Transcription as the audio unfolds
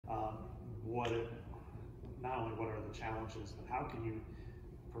not only what are the challenges, but how can you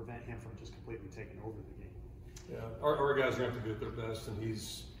prevent him from just completely taking over the game? Yeah, our guys are going to have to be at their best, and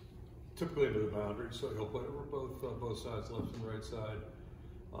he's typically into the boundary, so he'll play over both sides, left and right side.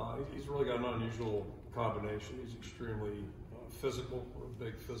 He's really got an unusual combination. He's extremely physical, a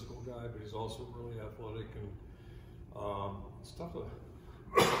big physical guy, but he's also really athletic, and it's tough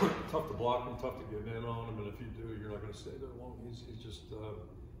to block him, tough to get in on him, and if you do, you're not going to stay there long. He's just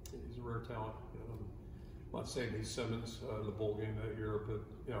he's a rare talent. I'm not saying he's Simmons in the bowl game that year, but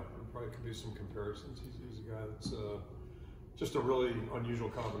there probably could be some comparisons. He's a guy that's just a really unusual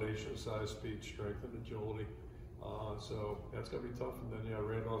combination of size, speed, strength, and agility. So it's going to be tough. And then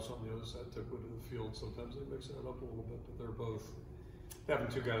Randolph's on the other side, took Wood to the field. Sometimes they mix that up a little bit, but they're both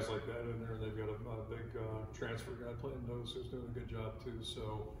having two guys like that in there. And they've got a big transfer guy playing nose who's doing a good job too.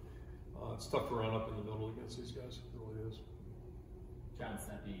 So it's tough to run up in the middle against these guys. It really is. John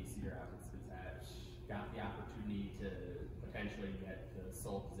Steppe, Cedar Rapids Gazette, got the opportunity to potentially get the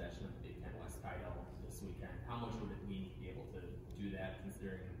sole possession of the Big Ten West title this weekend. How much would it mean to be able to do that,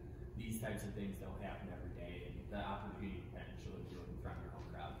 considering these types of things don't happen every day, and the opportunity to potentially do it in front of your home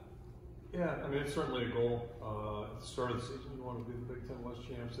crowd? Yeah, I mean, it's certainly a goal. At the start of the season, you want to be the Big Ten West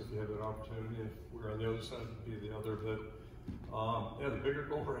champs if you have that opportunity. If we're on the other side, it'd be the other. But the bigger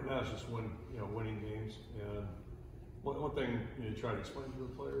goal right now is just winning games. And one thing you try to explain to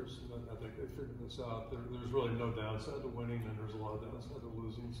the players, and I think they figured this out, there's really no downside to winning, and there's a lot of downside to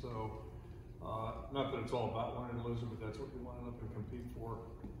losing. So, not that it's all about winning and losing, but that's what you line up and compete for.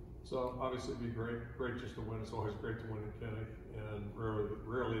 So, obviously, it'd be great just to win. It's always great to win in Kinnick, and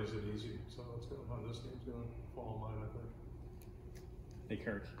rarely is it easy. So, that's kind of how this game's going to fall in line, I think. Hey,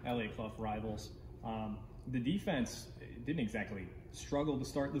 Kirk, Elliott Clough rivals. The defense didn't exactly struggle to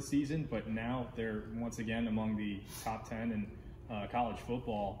start the season, but now they're once again among the top 10 in college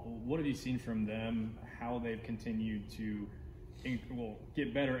football. What have you seen from them? How they've continued to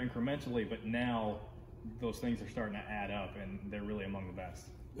get better incrementally, but now those things are starting to add up, and they're really among the best.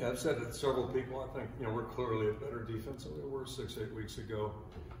 Yeah, I've said it to several people. I think we're clearly a better defense than we were 6-8 weeks ago.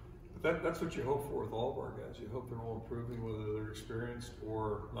 But that's what you hope for with all of our guys. You hope they're all improving, whether they're experienced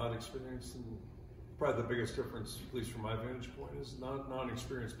or not experienced. And probably the biggest difference, at least from my vantage point, is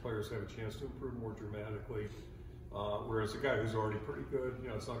non-experienced players have a chance to improve more dramatically. Whereas a guy who's already pretty good,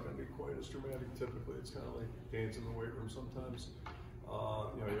 it's not going to be quite as dramatic. Typically, it's kind of like gains in the weight room sometimes.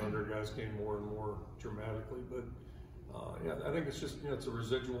 Younger guys gain more and more dramatically. But I think it's just, it's a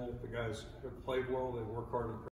residual. The guys have played well. They work hard.